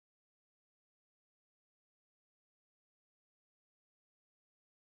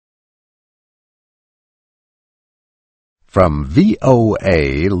From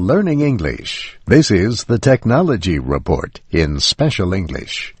VOA Learning English, this is the Technology Report in Special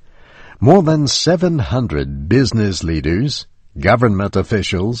English. More than 700 business leaders, government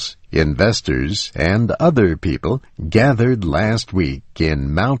officials, investors, and other people gathered last week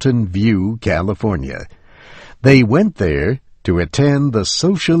in Mountain View, California. They went there to attend the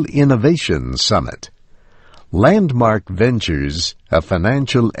Social Innovation Summit. Landmark Ventures, a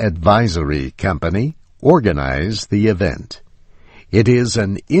financial advisory company, organized the event. It is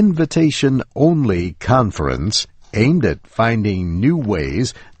an invitation-only conference aimed at finding new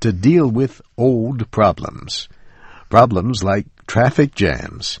ways to deal with old problems. Problems like traffic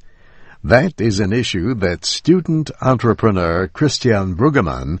jams. That is an issue that student entrepreneur Christian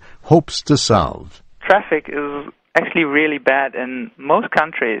Brueggemann hopes to solve. Traffic is actually really bad in most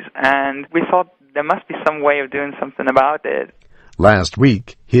countries, and we thought there must be some way of doing something about it. Last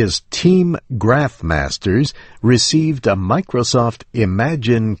week, his team Graph Masters received a Microsoft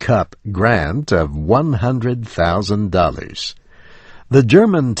Imagine Cup grant of $100,000. The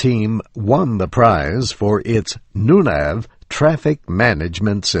German team won the prize for its NUNAV traffic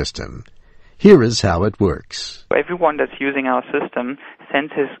management system. Here is how it works. Everyone that's using our system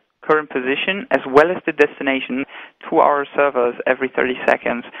sends his current position as well as the destination to our servers every 30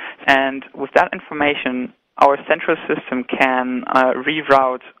 seconds. And with that information, our central system can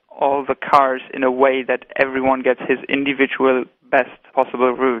reroute all the cars in a way that everyone gets his individual best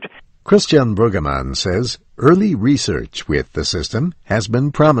possible route. Christian Brueggemann says early research with the system has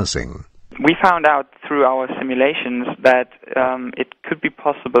been promising. We found out through our simulations that it could be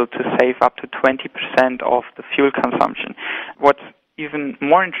possible to save up to 20% of the fuel consumption. What's even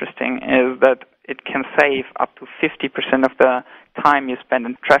more interesting is that it can save up to 50% of the time you spend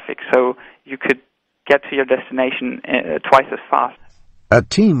in traffic, so you could get to your destination twice as fast. A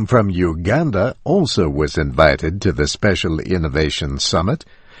team from Uganda also was invited to the Special Innovation Summit.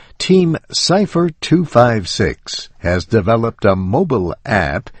 Team Cypher 256 has developed a mobile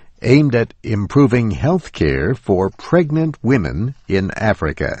app aimed at improving health care for pregnant women in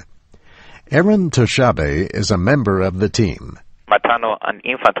Africa. Aaron Toshabe is a member of the team. Maternal and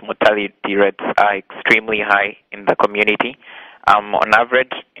infant mortality rates are extremely high in the community. On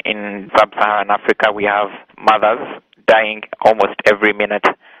average, in sub-Saharan Africa, we have mothers dying almost every minute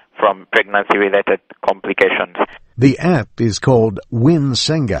from pregnancy-related complications. The app is called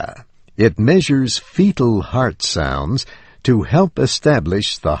Winsenga. It measures fetal heart sounds to help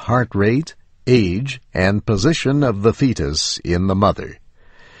establish the heart rate, age, and position of the fetus in the mother.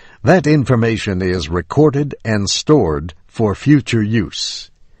 That information is recorded and stored for future use.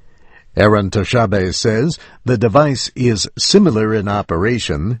 Aaron Toshabe says the device is similar in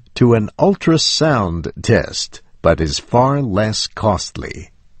operation to an ultrasound test, but is far less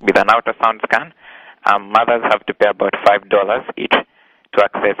costly. With an ultrasound scan, mothers have to pay about $5 each to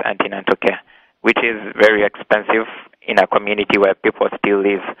access antenatal care, which is very expensive in a community where people still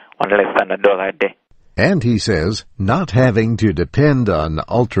live on less than $1 a day. And he says not having to depend on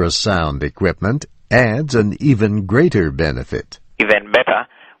ultrasound equipment adds an even greater benefit. Even better,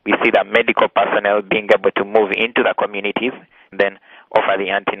 we see that medical personnel being able to move into the communities and then offer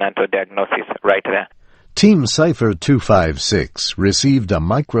the antenatal diagnosis right there. Team Cypher 256 received a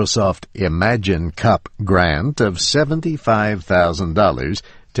Microsoft Imagine Cup grant of $75,000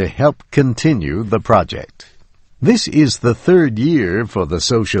 to help continue the project. This is the third year for the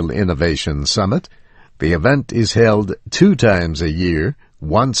Social Innovation Summit. The event is held 2 times a year,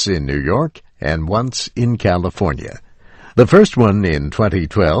 once in New York and once in California. The first one in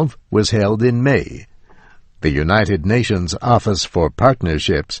 2012 was held in May. The United Nations Office for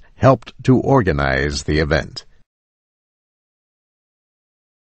Partnerships helped to organize the event.